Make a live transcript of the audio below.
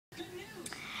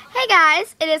Hey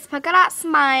guys, it is Polka Dot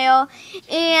Smile,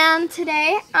 and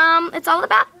today it's all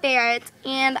about ferrets,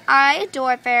 and I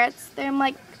adore ferrets. They're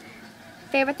my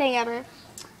favorite thing ever.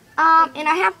 And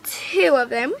I have two of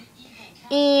them,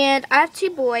 and I have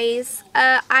two boys.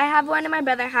 I have one, and my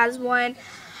brother has one.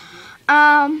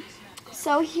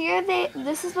 So here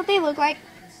this is what they look like.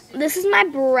 This is my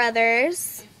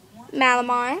brother's,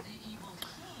 Malamar,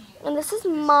 and this is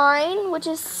mine, which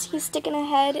is he's sticking a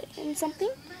head in something.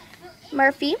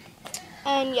 Murphy.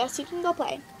 And yes, you can go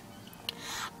play.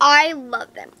 I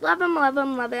love them. Love them, love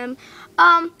them, love them.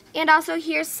 And also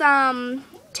here's some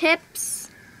tips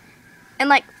and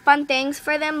like fun things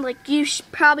for them. Like you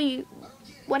probably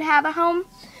would have at home.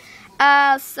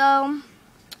 So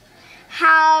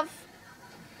have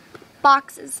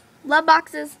boxes. Love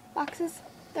boxes. Boxes,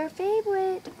 their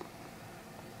favorite.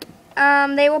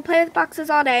 They will play with boxes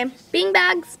all day. Bean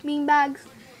bags, bean bags.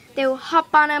 They will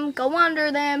hop on them, go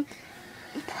under them,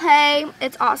 play.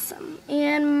 It's awesome.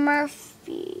 And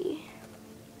Murphy.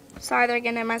 Sorry, they're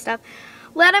getting in my stuff.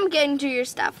 Let them get into your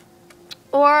stuff.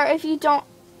 Or if you don't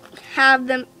have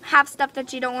stuff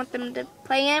that you don't want them to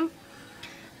play in,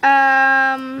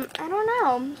 I don't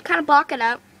know. Kind of block it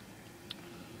up.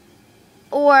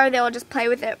 Or they will just play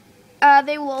with it.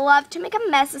 They will love to make a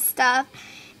mess of stuff.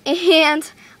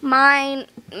 And mine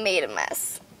made a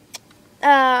mess.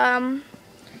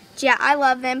 Yeah, I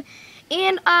love them.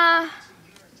 And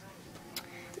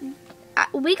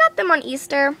we got them on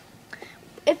Easter.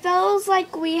 It feels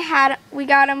like we got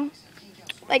them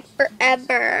like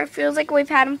forever. It feels like we've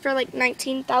had them for like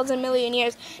 19,000 million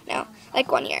years. No,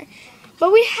 like 1 year.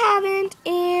 But we haven't,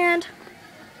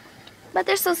 but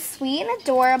they're so sweet and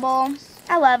adorable.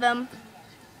 I love them.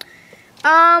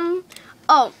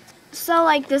 Oh, so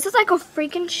like this is like a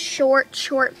freaking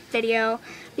short video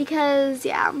because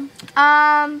yeah.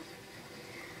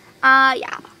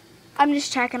 Yeah. I'm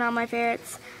just checking on my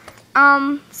ferrets.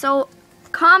 So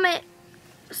comment,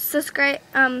 subscribe,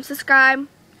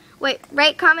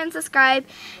 rate, comment, subscribe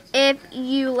if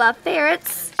you love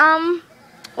ferrets.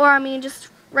 Or I mean just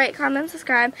rate, comment,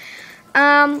 subscribe.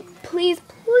 Please,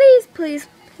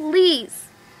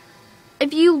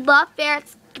 if you love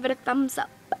ferrets, give it a thumbs up.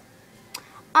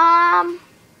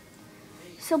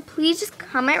 So please just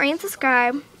comment, rate, and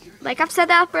subscribe. Like I've said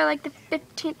that for like the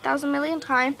 15,000 million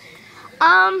time.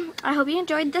 I hope you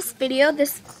enjoyed this video,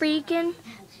 this freaking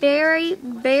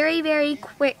very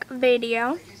quick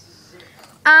video.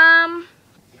 Yeah.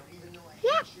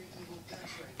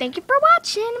 Thank you for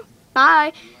watching.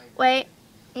 Bye. Wait,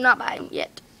 not bye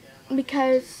yet.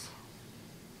 Because,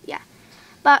 yeah.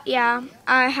 But yeah,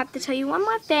 I have to tell you one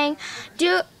more thing.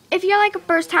 If you're like a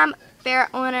first time ferret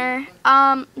owner,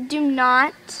 do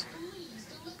not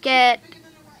bathe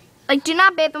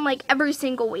them like every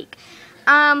single week.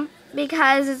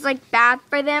 Because it's like bad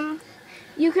for them.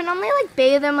 You can only like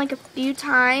bathe them like a few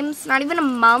times, not even a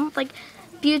month, like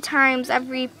a few times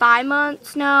every 5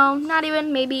 months. No, not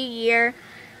even, maybe a year.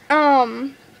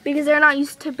 Because they're not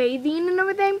used to bathing and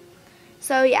everything.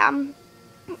 So yeah.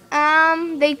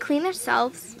 They clean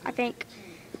themselves, I think.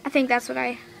 I think that's what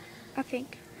I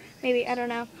think. Maybe, I don't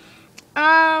know.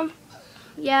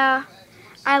 Yeah.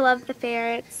 I love the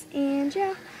ferrets, and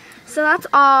yeah. So that's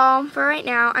all for right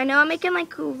now. I know I'm making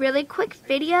like really quick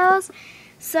videos,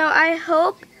 so I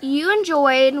hope you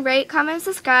enjoyed. Rate, comment,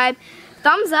 subscribe.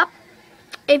 Thumbs up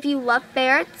if you love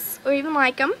ferrets or even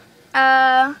like them.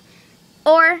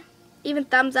 Or even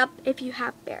thumbs up if you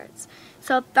have ferrets.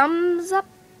 So thumbs up,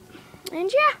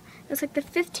 and yeah, it's like the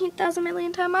 15,000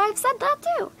 million time I've said that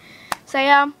too. So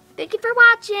yeah, thank you for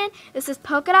watching. This is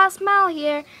Polka Dot Smile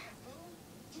here.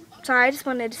 Sorry, I just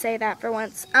wanted to say that for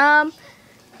once.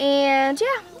 And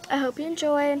yeah, I hope you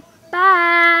enjoyed.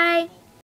 Bye!